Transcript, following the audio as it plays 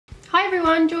Hi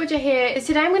everyone, Georgia here.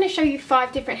 Today I'm going to show you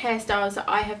 5 different hairstyles that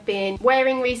I have been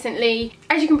wearing recently.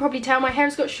 As you can probably tell, my hair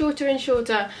has got shorter and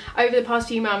shorter over the past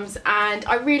few months and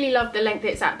I really love the length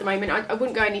it's at the moment. I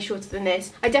wouldn't go any shorter than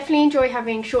this. I definitely enjoy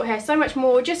having short hair so much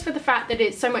more just for the fact that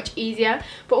it's so much easier,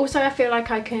 but also I feel like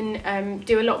I can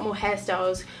do a lot more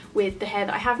hairstyles with the hair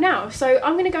that I have now. So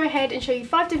I'm going to go ahead and show you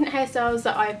 5 different hairstyles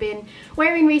that I've been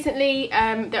wearing recently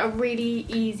that are really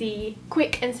easy,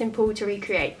 quick and simple to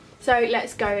recreate. So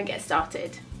let's go and get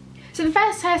started. So the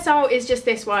first hairstyle is just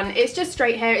this one. It's just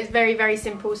straight hair. It's very, very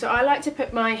simple. So I like to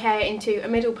put my hair into a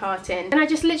middle parting and I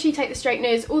just literally take the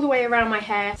straighteners all the way around my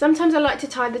hair. Sometimes I like to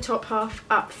tie the top half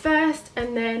up first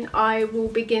and then I will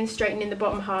begin straightening the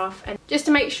bottom half, and just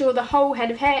to make sure the whole head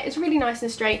of hair is really nice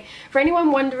and straight. For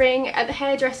anyone wondering, at the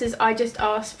hairdressers I just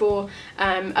ask for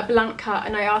a blunt cut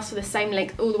and I ask for the same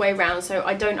length all the way around, so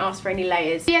I don't ask for any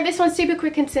layers. So yeah, this one's super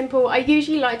quick and simple. I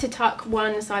usually like to tuck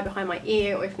one side behind my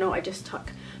ear, or if not I just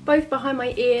tuck both behind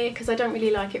my ear because I don't really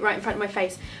like it right in front of my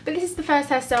face. But this is the first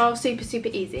hairstyle, super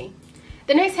easy.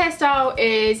 The next hairstyle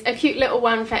is a cute little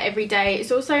one for every day.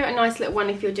 It's also a nice little one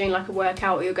if you're doing like a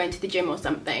workout or you're going to the gym or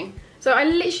something. So I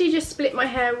literally just split my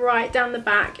hair right down the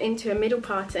back into a middle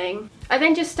parting. I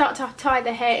then just start to tie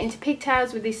the hair into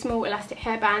pigtails with these small elastic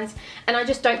hairbands, and I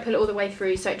just don't pull it all the way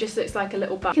through, so it just looks like a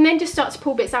little bun. You can then just start to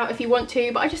pull bits out if you want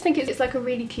to, but I just think it's like a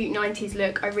really cute 90s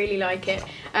look. I really like it.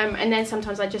 And then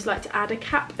sometimes I just like to add a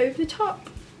cap over the top.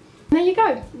 And there you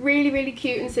go. Really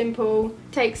cute and simple.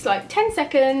 Takes like 10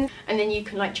 seconds, and then you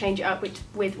can like change it up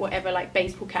with whatever like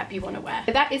baseball cap you want to wear.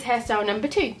 So that is hairstyle number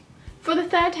 2. For the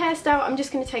third hairstyle, I'm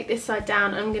just going to take this side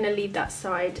down and I'm going to leave that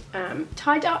side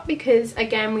tied up because,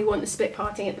 again, we want the split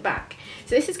parting at the back.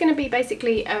 So this is going to be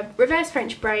basically a reverse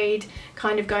French braid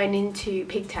kind of going into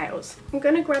pigtails. I'm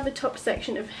going to grab the top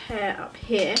section of hair up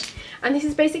here, and this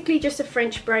is basically just a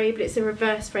French braid, but it's a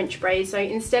reverse French braid. So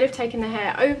instead of taking the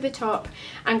hair over the top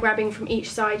and grabbing from each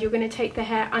side, you're going to take the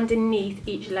hair underneath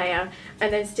each layer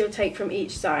and then still take from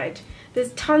each side.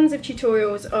 There's tons of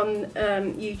tutorials on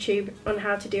YouTube on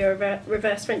how to do a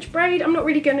reverse French braid. I'm not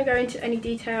really going to go into any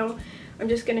detail. I'm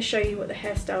just going to show you what the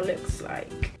hairstyle looks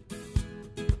like.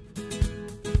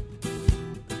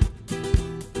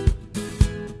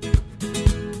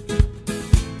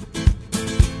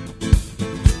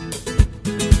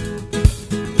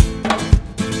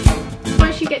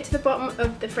 Once you get to the bottom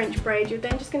of the French braid, you're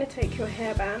then just going to take your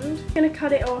hairband. You're going to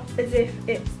cut it off as if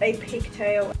it's a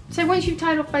pigtail. So once you've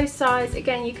tied off both sides,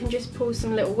 again you can just pull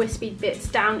some little wispy bits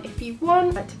down if you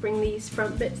want. I like to bring these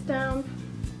front bits down.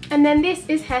 And then this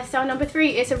is hairstyle number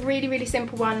 3. It's a really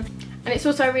simple one, and it's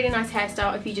also a really nice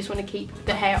hairstyle if you just want to keep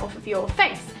the hair off of your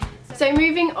face. So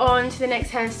moving on to the next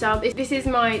hairstyle, this is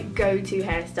my go-to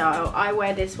hairstyle. I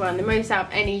wear this one the most out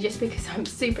of any just because I'm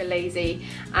super lazy,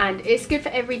 and it's good for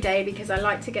every day because I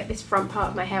like to get this front part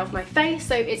of my hair off my face.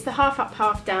 So it's the half up,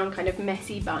 half down kind of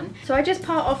messy bun. So I just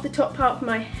part off the top part of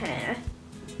my hair.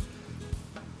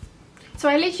 So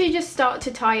I literally just start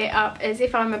to tie it up as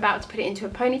if I'm about to put it into a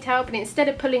ponytail, but instead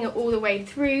of pulling it all the way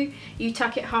through, you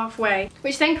tuck it halfway,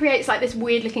 which then creates like this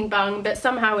weird looking bun, but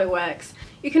somehow it works.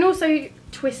 You can also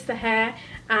twist the hair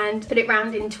and put it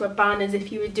round into a bun as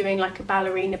if you were doing like a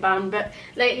ballerina bun, but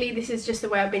lately this is just the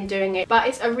way I've been doing it. But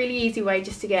it's a really easy way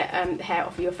just to get the hair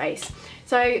off of your face.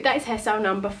 So that is hairstyle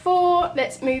number 4.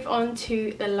 Let's move on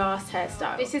to the last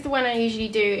hairstyle. This is the one I usually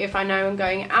do if I know I'm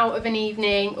going out of an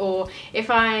evening, or if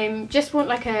I just want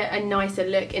like a nicer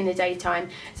look in the daytime.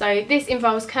 So this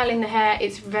involves curling the hair.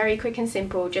 It's very quick and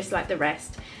simple, just like the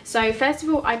rest. So first of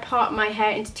all, I part my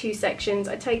hair into 2 sections.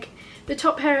 I take the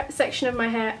top hair section of my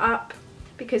hair up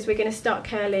because we're going to start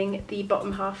curling the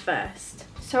bottom half first.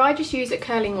 So I just use a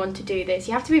curling wand to do this.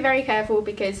 You have to be very careful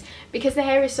because the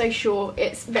hair is so short,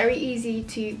 it's very easy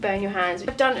to burn your hands.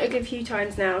 I've done it a good few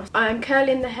times now. I'm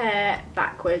curling the hair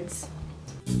backwards.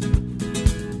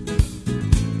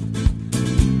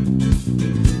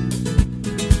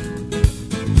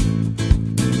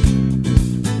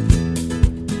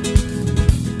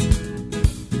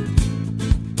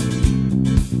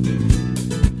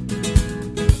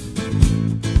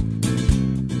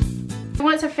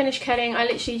 Once I've finished curling, I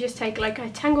literally just take like a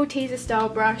Tangle Teaser style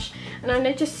brush and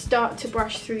I just start to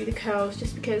brush through the curls,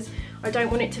 just because I don't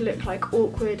want it to look like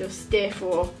awkward or stiff,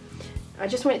 or I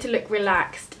just want it to look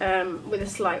relaxed with a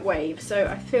slight wave. So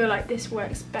I feel like this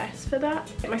works best for that.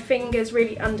 Get my fingers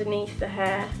really underneath the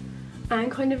hair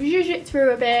and kind of zhuzh it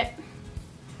through a bit.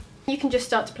 You can just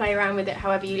start to play around with it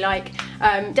however you like.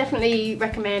 Definitely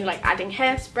recommend like adding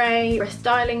hairspray or a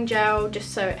styling gel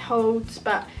just so it holds,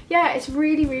 but yeah, it's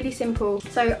really simple.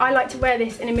 So I like to wear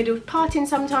this in a middle parting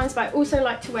sometimes, but I also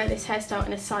like to wear this hairstyle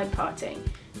in a side parting.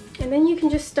 And then you can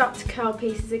just start to curl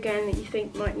pieces again that you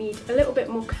think might need a little bit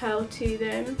more curl to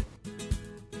them.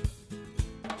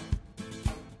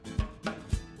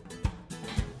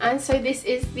 And so this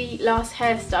is the last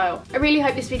hairstyle. I really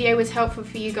hope this video was helpful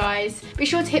for you guys. Be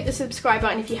sure to hit the subscribe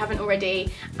button if you haven't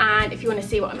already, and if you want to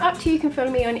see what I'm up to, you can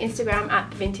follow me on Instagram at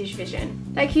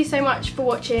 @VintageVision. Thank you so much for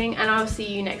watching, and I'll see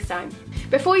you next time.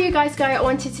 Before you guys go, I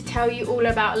wanted to tell you all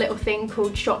about a little thing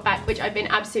called Shopback, which I've been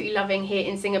absolutely loving here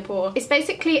in Singapore. It's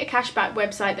basically a cashback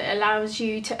website that allows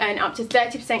you to earn up to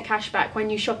 30% cashback when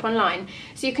you shop online.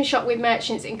 So you can shop with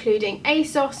merchants including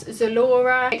ASOS,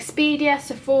 Zalora, Expedia,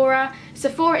 Sephora.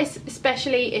 Sephora is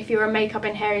especially if you're a makeup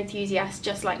and hair enthusiast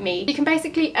just like me. You can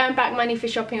basically earn back money for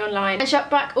shopping online, and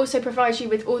Shopback also provides you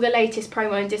with all the latest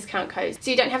promo and discount codes,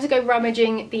 so you don't have to go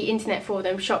rummaging the internet for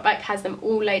them. Shopback has them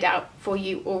all laid out for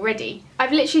you already.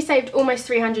 I've literally saved almost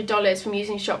 $300 from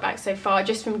using Shopback so far,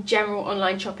 just from general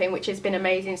online shopping, which has been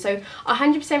amazing. So I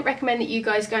 100% recommend that you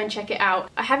guys go and check it out.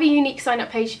 I have a unique sign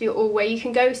up page for you all where you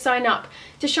can go sign up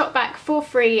to Shopback for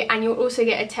free, and you'll also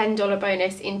get a $10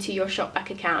 bonus into your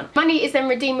Shopback account. Money is then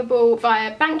redeemable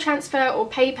via bank transfer or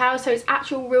PayPal, so it's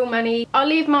actual real money. I'll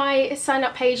leave my sign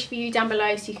up page for you down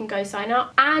below so you can go sign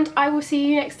up, and I will see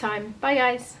you next time. Bye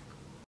guys.